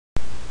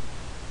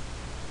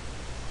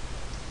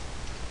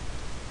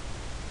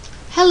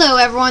Hello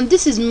everyone,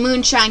 this is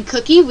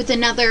MoonshineCookeh with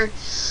another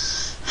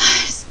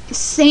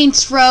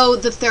Saints Row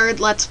the Third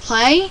Let's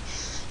Play.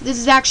 This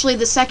is actually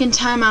the second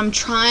time I'm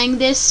trying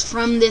this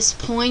from this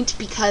point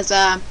because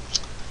I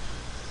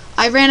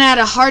ran out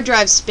of hard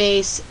drive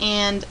space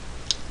and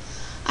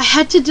I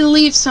had to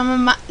delete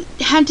some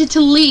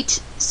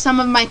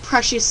of my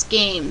precious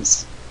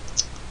games.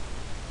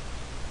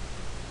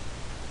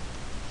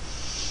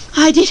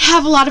 I did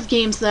have a lot of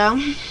games though,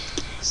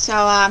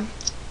 so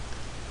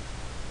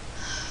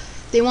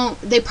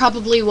they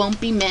probably won't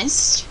be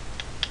missed.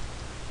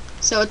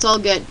 So it's all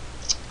good.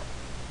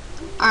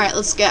 Alright,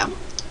 let's go.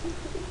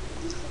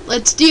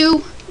 Let's do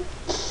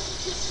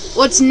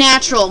what's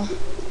natural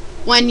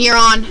when you're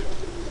on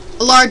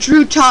a large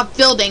rooftop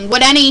building.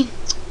 What any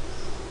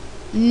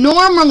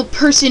normal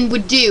person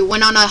would do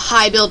when on a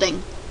high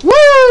building.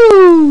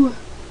 Woo!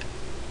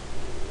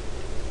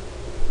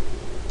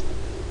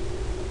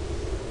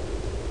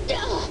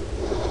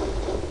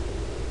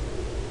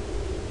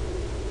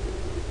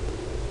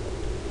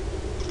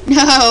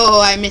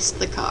 No, I missed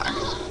the car.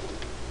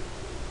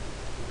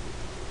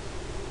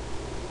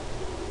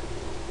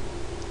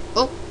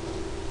 Oh.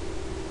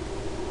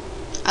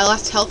 I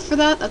lost health for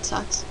that? That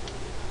sucks.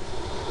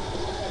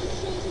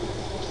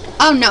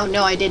 Oh,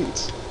 no, I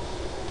didn't.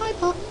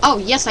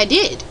 Oh, yes, I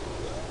did.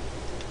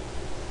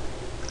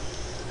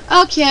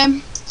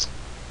 Okay.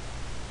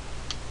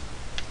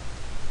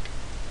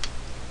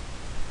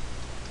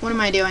 What am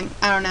I doing?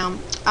 I don't know.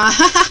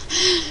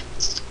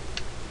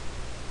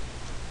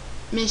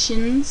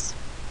 Missions.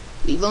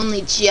 We've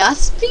only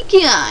just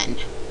begun.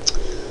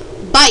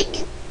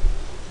 Bike.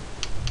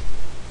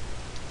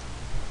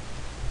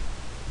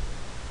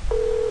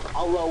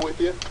 I'll roll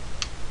with you.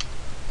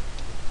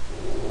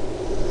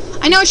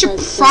 I know I should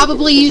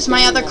probably use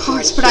my other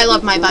cars, but I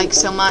love my bike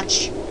so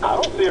much. I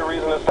don't see a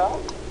reason to stop.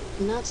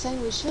 I'm not saying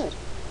we should.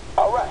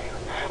 All right.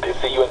 Did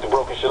see you at the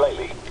Broken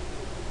Shillelagh.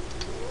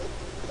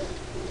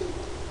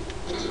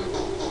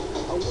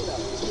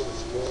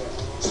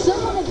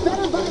 Someone had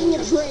better buy me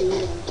a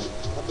drink.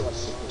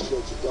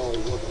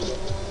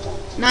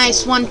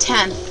 Nice,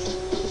 1/10.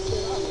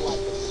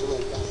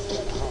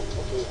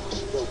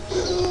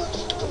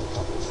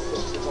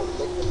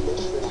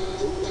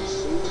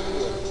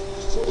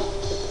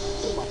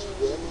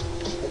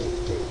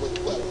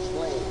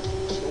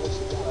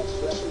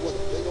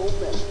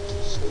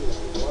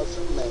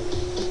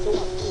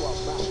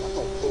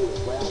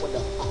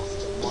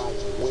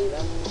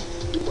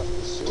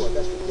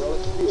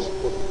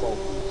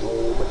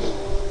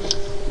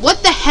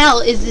 What the hell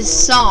is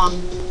this song?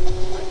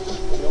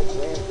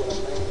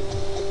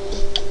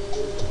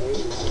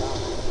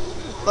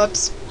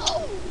 Whoops.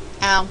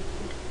 Ow.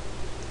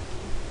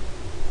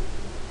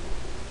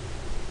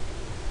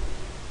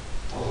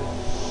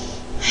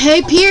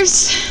 Hey,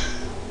 Pierce.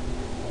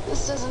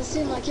 This doesn't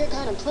seem like your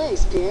kind of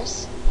place,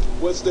 Pierce.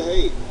 What's the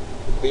hate?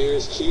 The beer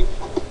is cheap,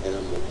 and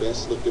I'm the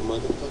best looking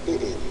motherfucker in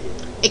here.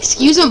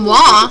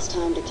 Excuse-moi. It's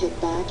time to kick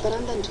back, but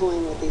I'm done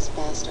toying with these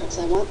bastards.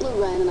 I want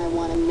Loren and I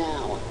want him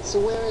now. So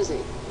where is he?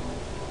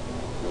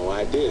 No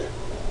idea.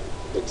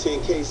 But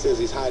 10K says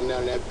he's hiding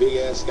out in that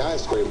big-ass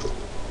skyscraper.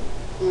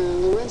 Well,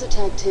 Loren's a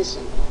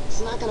tactician.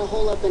 He's not gonna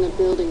hole up in a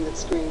building that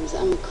screams,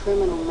 I'm a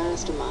criminal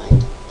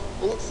mastermind.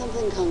 I need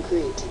something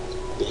concrete.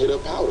 To hit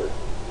up powder.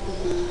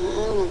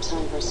 I don't have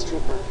time for a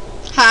stripper.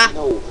 Ha.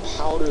 No,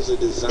 powder's a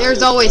designer.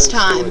 There's always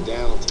gun store time.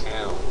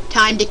 downtown.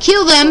 Time to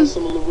kill them.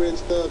 Some of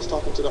Loren's thugs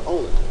talking to the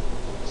owner.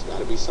 There's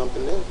gotta be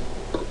something there.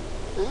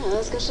 Alright,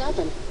 let's go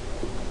shopping.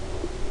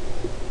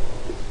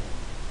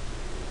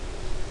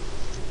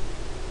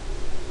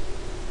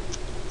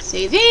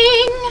 Saving.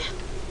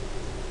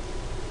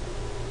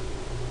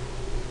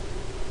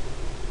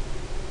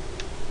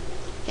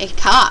 Hey,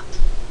 cop.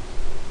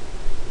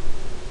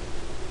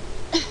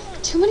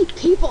 Too many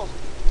people.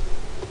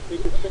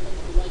 Think it's fair to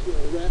like your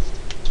arrest?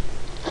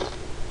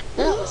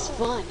 That was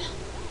fun.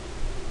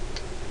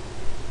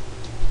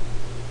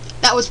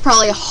 That was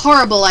probably a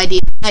horrible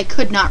idea. I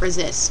could not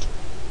resist.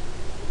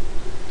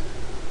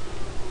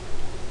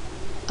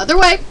 Other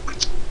way.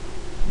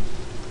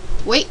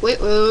 Wait.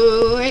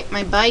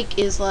 My bike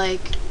is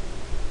like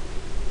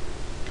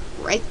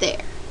right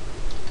there.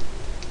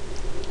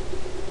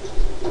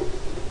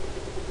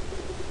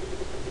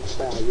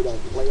 You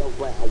don't play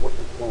around with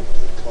the phone.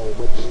 Call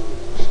with me.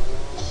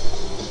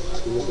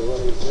 You know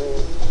what I'm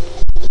saying?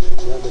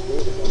 The other day,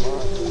 the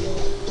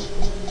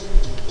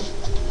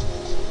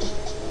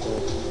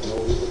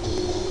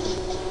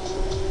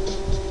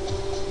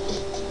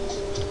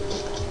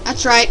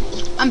That's right.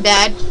 I'm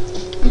bad.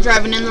 I'm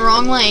driving in the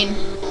wrong lane.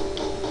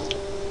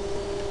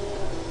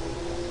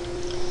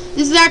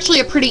 This is actually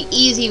a pretty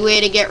easy way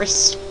to get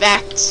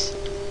respect.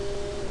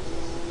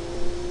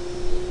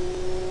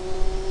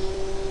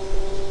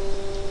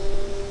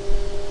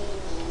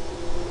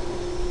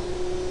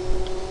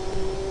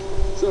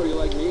 So you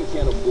like me and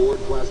can't afford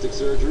plastic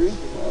surgery?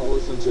 Well,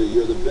 listen to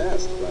You're the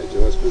Best by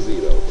Joe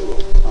Esposito for a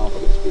little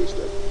confidence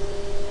booster.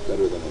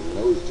 Better than a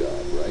nose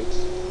job, right?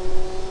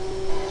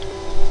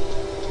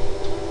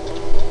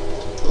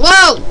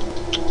 Whoa!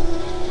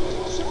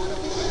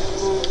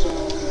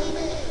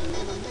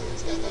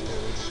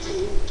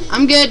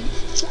 I'm good.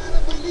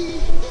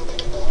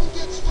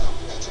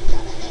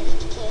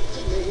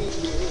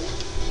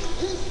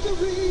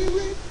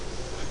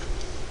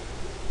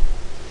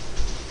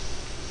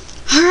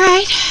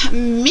 Alright,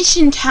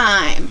 mission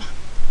time.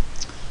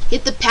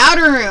 Hit the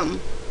powder room.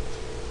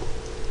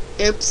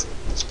 Oops.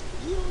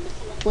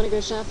 Wanna go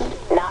shopping?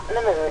 Not in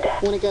the mood.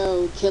 Wanna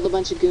go kill a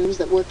bunch of goons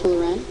that work for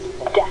Loren?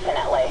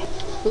 Definitely.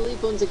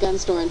 Philippe owns a gun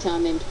store in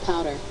town named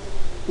Powder.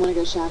 Wanna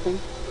go shopping?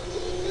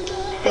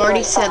 You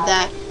already said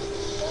that.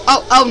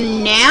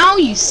 Oh, now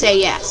you say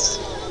yes.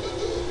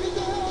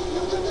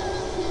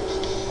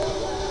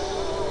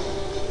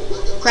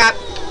 Crap.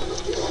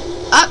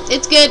 Oh,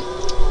 it's good.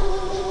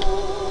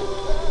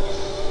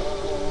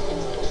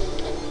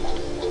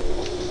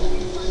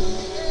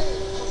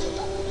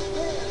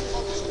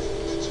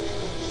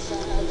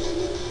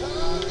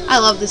 I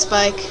love this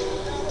bike.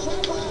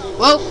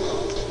 Whoa.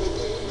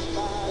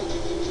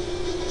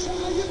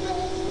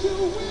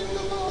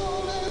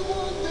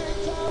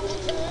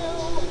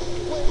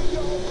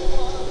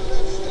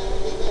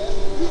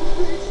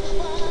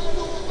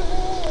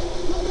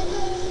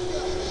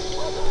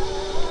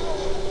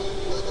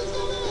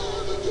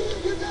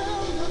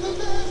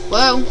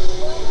 Whoa.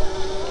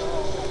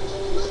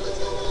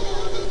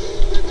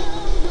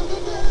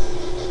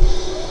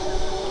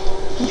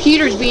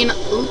 Computer's being...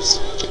 Oops.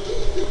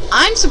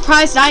 I'm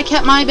surprised I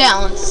kept my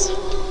balance.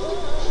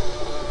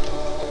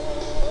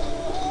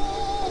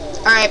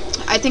 Alright,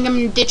 I think I'm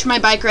gonna ditch my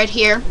bike right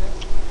here.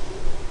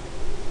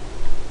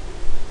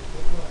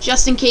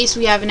 Just in case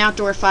we have an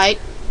outdoor fight.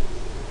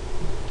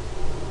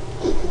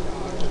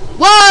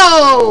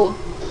 Whoa!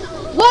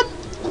 What?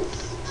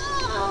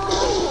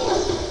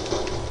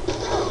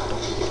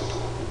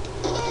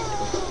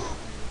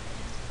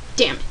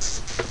 Damn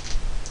it.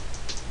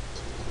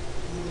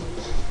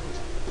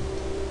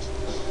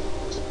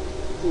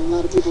 A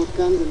lot of people with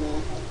guns in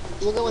there.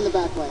 We'll go in the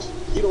back way.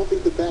 You don't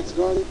think the back's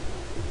guarded?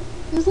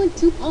 There's like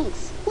 2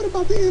 punks. What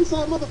about the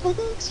inside,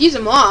 motherfucker?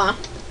 Excuse-moi.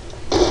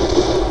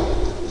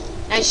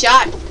 Nice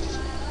shot.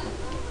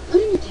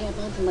 Put in your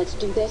tampons and let's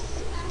do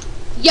this.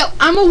 Yo,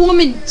 I'm a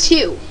woman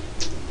too.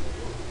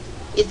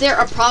 Is there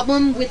a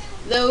problem with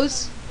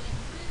those?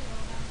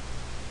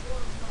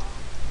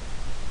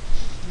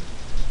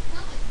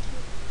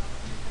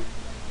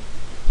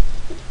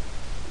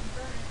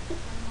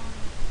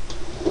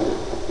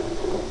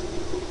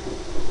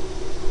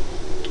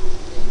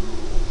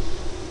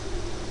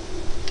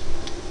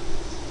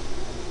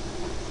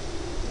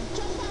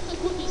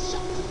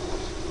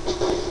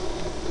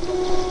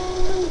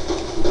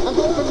 I'm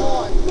going for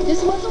more.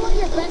 This wasn't one of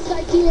your best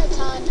ideas,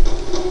 hon.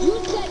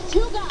 You said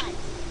 2 guys.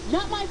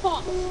 Not my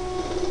fault.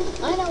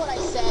 I know what I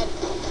said.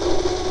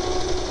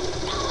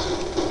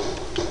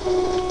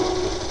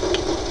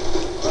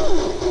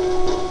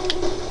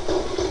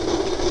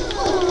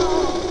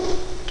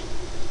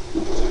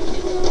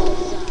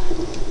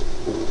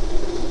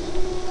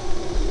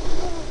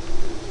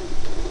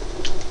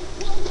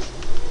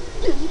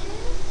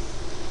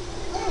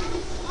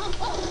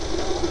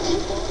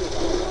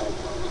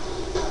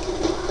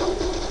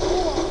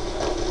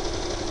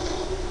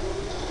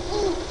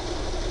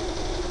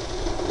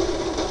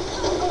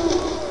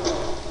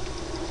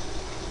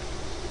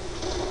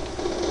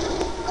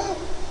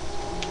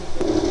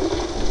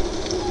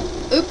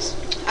 Oops,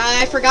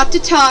 I forgot to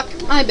talk.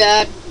 My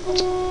bad.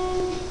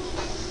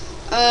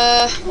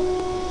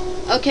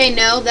 Okay,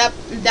 no,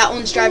 that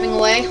one's driving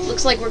away.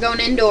 Looks like we're going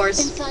indoors.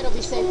 Inside will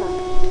be safer.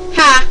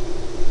 Ha!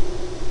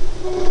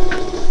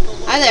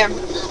 Hi there.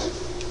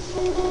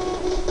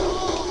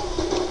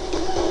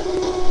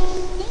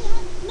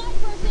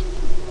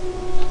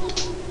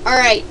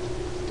 Alright.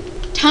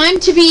 Time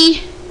to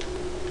be...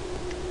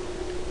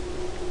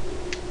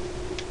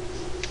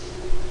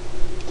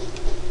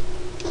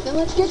 Then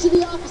let's get to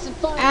the office and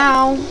find them.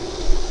 Ow.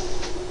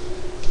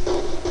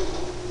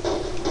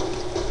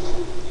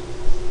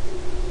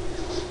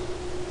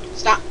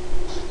 Stop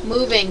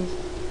moving.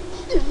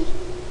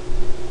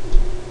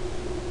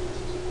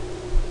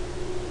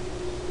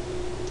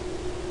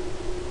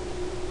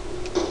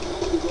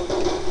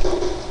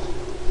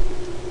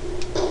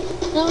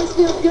 It always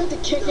feels good to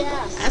kick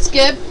ass. That's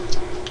good.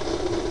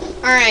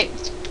 Alright.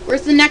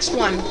 Where's the next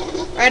one?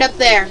 Right up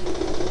there.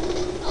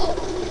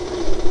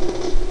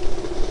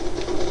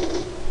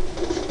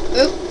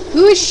 Oop.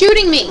 Who is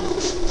shooting me?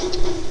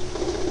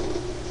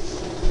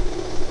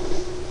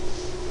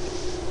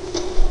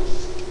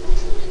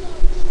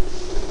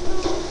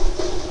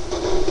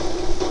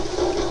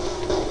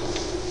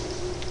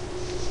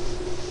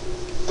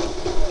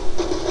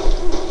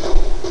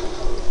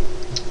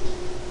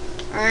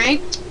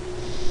 Alright.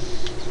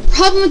 The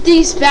problem with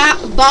these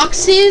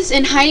boxes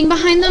and hiding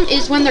behind them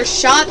is when they're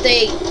shot,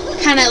 they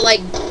kind of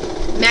like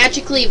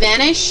magically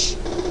vanish.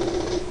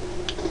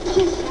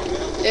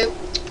 Oop.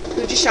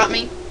 Who just shot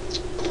me?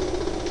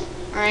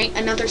 Alright,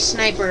 another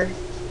sniper.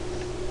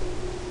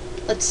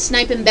 Let's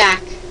snipe him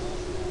back.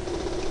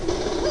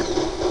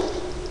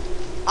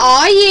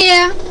 Aw,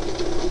 yeah!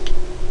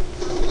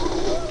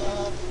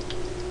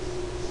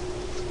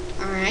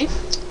 Alright.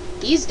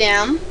 He's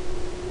down.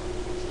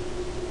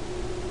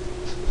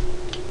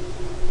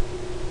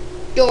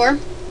 Door.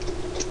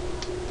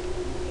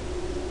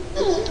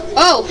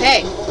 Oh,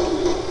 hey.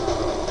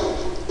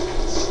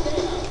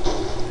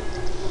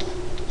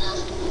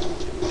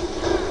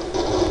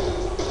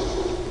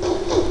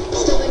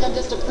 Still think I'm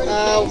just a pretty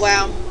Oh, face?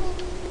 wow.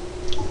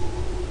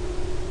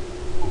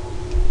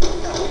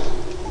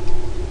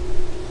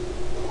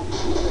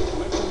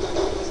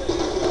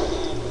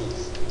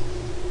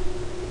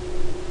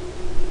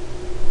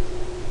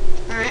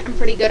 Alright, I'm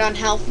pretty good on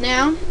health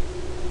now.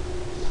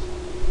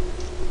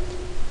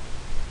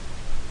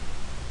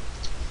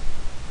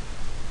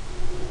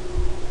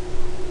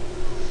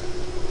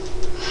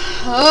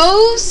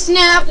 Oh,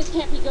 snap. This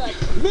can't be good.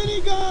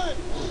 Minigun!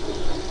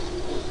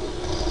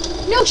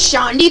 No,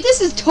 Shandy,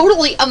 this is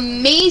totally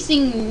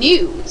amazing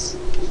news.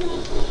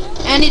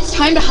 And it's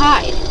time to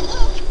hide.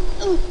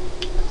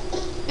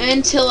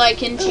 Until I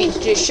can change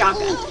to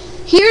shotgun.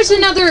 Here's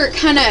another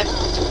kind of...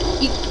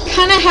 You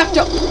kind of have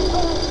to...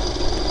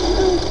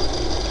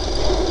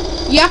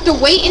 You have to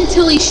wait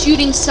until he's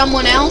shooting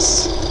someone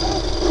else.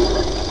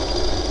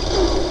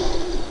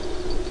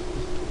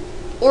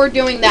 Or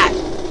doing that.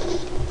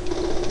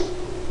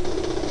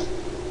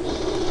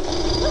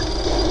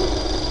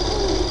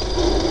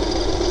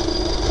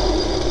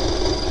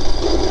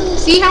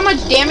 See how much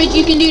damage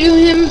you can do to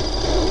him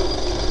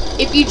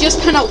if you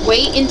just kind of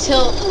wait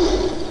until...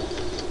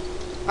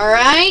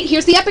 Alright,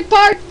 here's the epic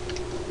part.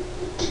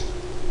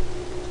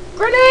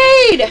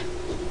 Grenade!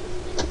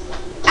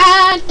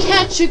 I'd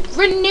catch a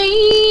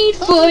grenade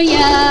for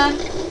ya.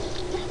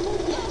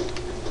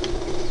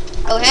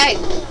 Oh, hey.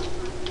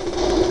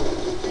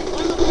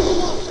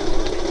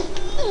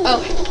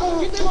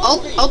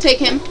 Oh, I'll take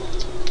him.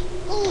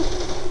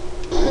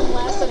 Couldn't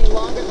last any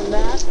longer than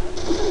that.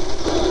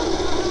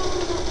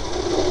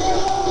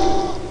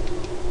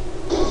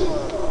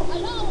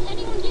 Hello,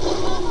 anyone give me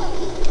cover?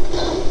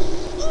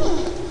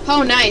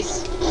 Oh,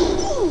 nice.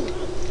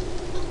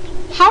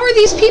 How are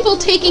these people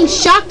taking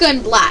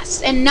shotgun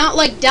blasts and not,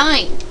 like,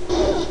 dying?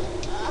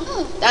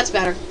 That's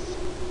better.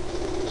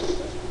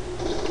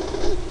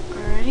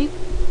 Alright.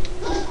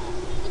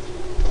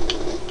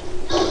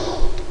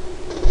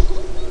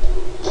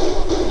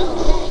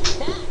 Okay,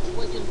 that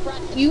was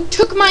impressive. You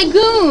took my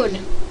goon!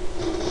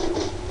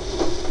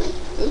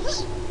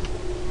 Oops.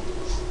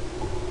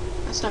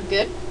 That's not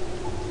good.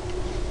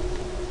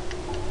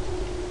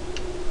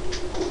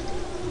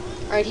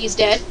 Alright, he's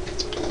dead.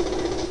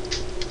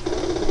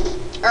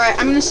 Alright,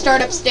 I'm gonna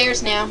start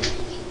upstairs now.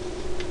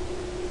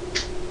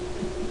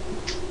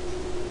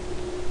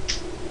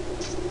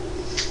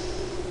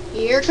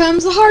 Here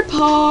comes the hard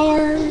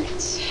part.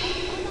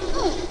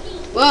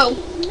 Whoa.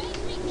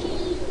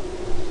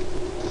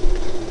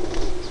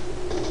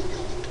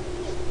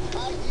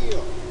 I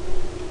yield.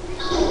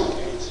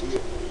 That's here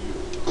for you.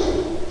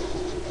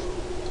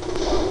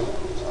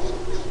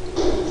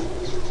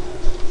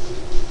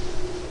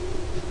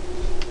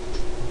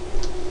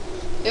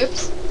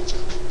 Oops.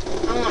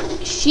 I want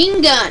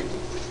machine gun.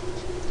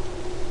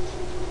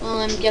 Well,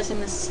 I'm guessing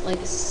this is like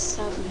a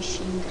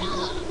submachine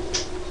gun.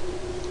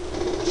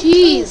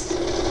 Jeez.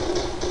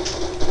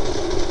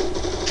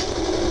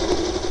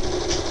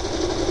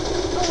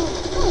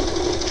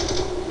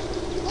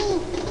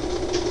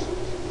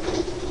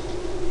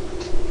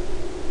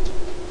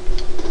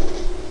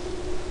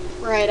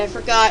 Right, I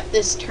forgot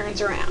this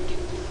turns around.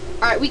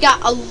 Alright, we got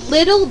a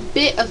little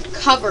bit of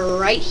cover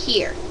right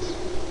here.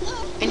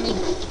 And you...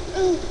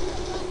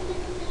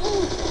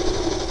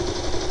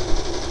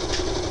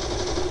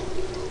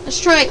 Let's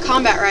try a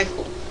combat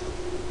rifle.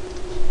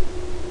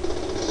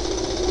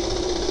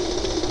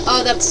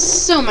 Oh, that's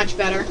so much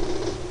better.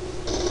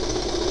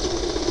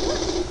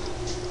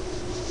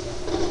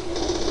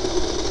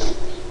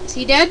 Is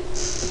he dead?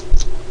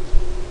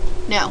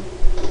 No.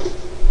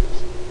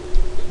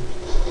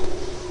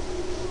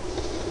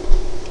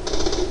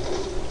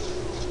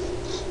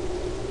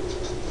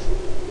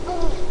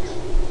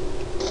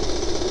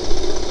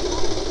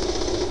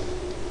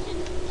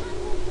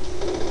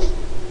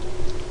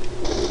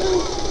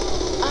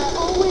 I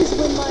always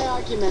win my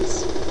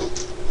arguments.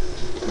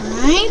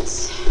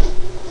 Alright.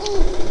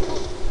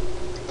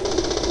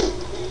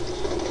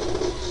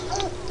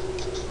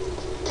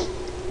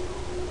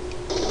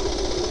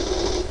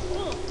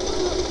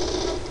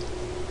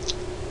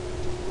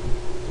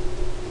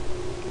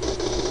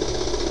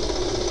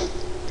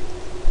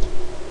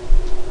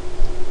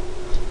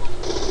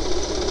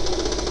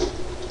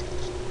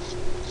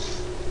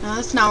 No,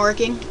 that's not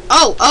working.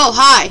 Oh,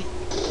 hi.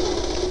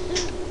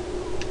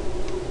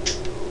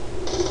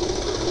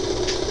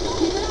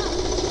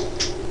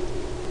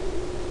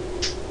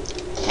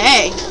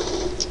 Hey.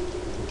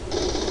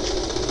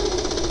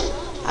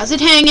 How's it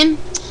hanging?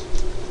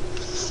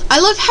 I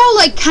love how,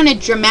 like, kind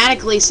of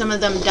dramatically some of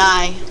them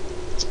die.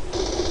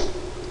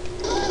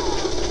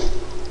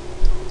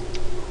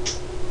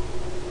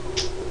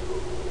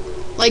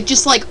 Like,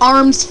 just like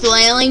arms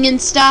flailing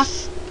and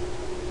stuff.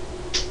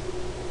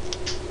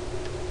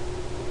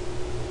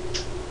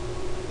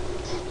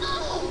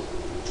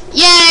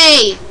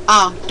 Yay!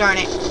 Oh, darn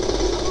it.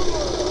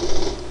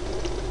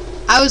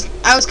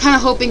 I was kind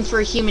of hoping for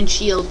a human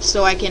shield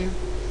so I can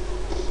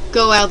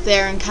go out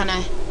there and kind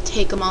of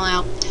take them all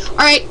out. All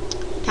right,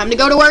 time to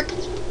go to work.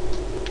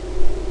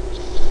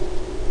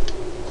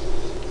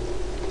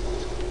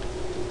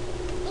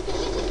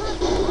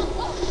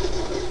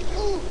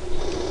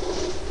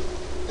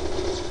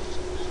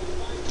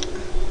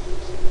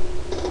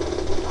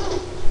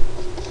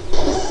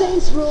 The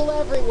Saints rule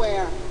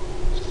everywhere.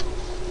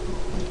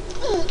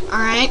 All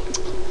right.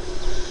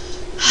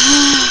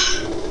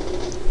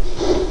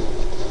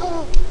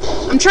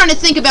 I'm trying to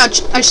think about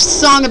a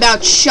song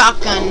about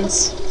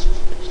shotguns,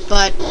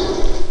 but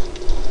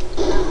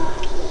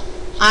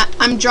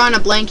I'm drawing a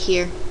blank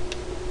here.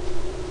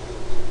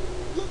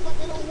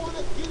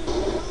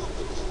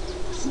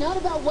 It's not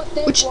about what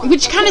they Which want,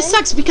 kind of okay?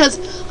 sucks because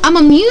I'm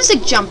a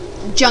music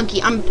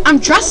junkie. I'm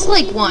dressed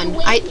like one.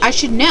 I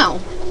should know.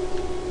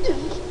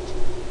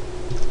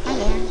 Hi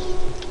there.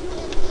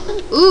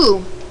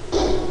 Ooh.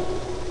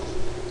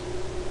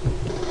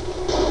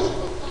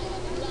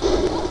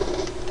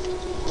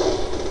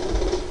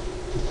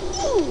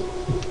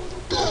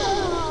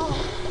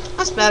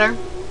 That's better.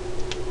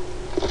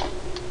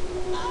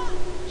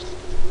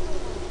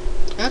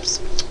 Oops.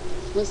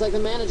 Looks like the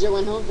manager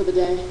went home for the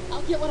day.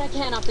 I'll get what I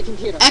can off the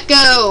computer.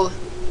 Echo.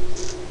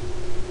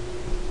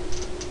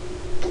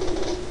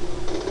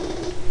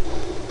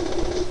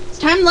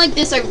 Time like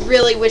this, I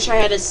really wish I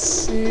had a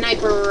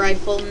sniper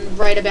rifle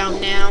right about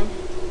now.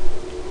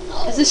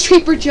 As this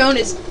Reaper Joan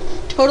is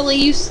totally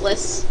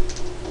useless.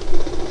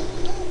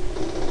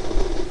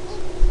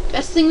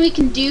 Best thing we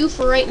can do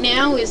for right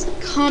now is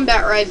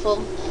combat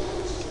rifle.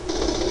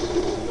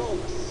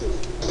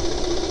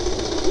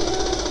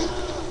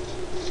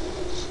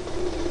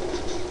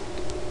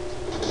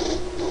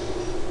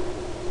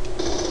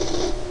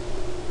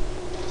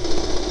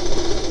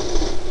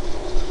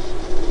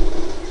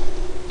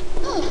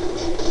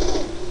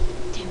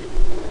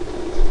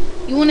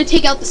 You want to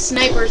take out the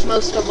snipers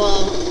most of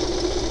all.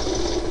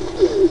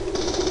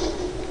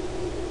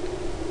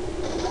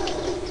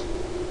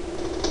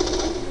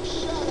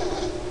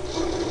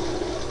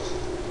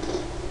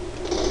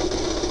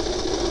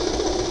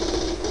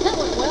 That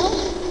went well.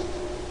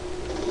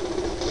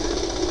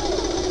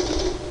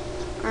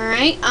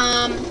 Alright,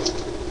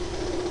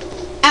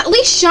 at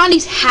least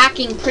Shawnee's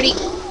hacking pretty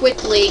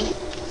quickly.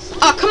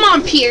 Oh, come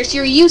on, Pierce,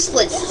 you're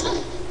useless.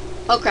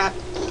 Oh, crap.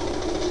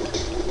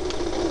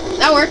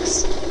 That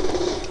works.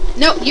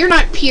 No, you're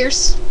not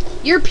Pierce.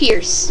 You're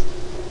Pierce.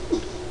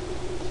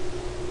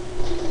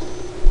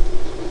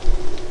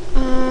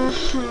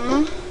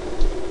 Uh-huh.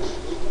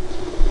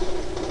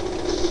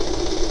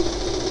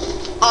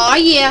 Aw,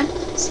 yeah.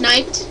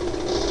 Sniped.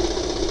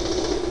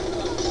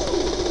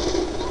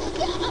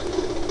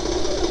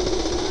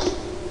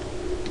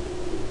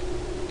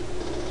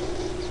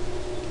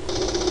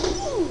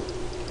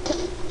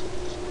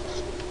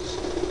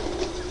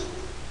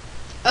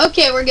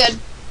 Okay, we're good.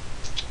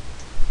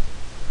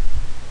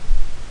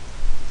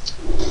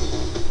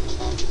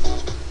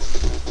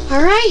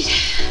 All right.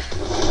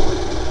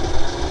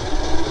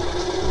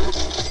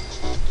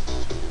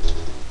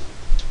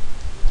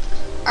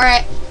 All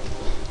right.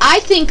 I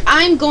think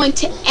I'm going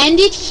to end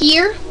it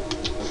here.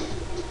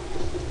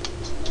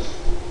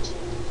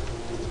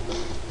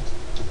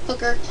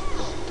 Hooker.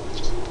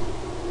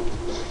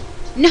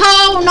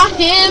 No, not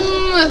him.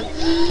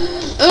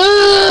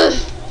 Ugh.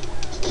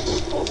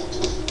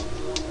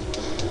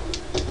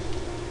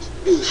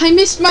 I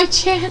missed my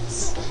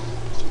chance.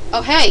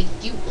 Oh, hey,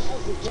 you.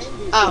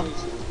 Oh.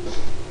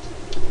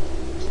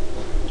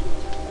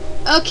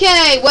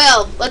 Okay,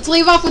 well, let's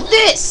leave off with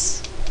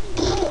this.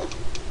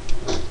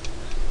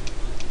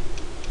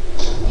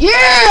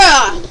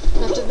 Yeah!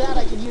 After that,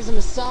 I could use a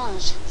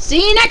massage.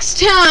 See you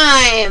next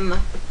time.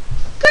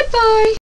 Goodbye.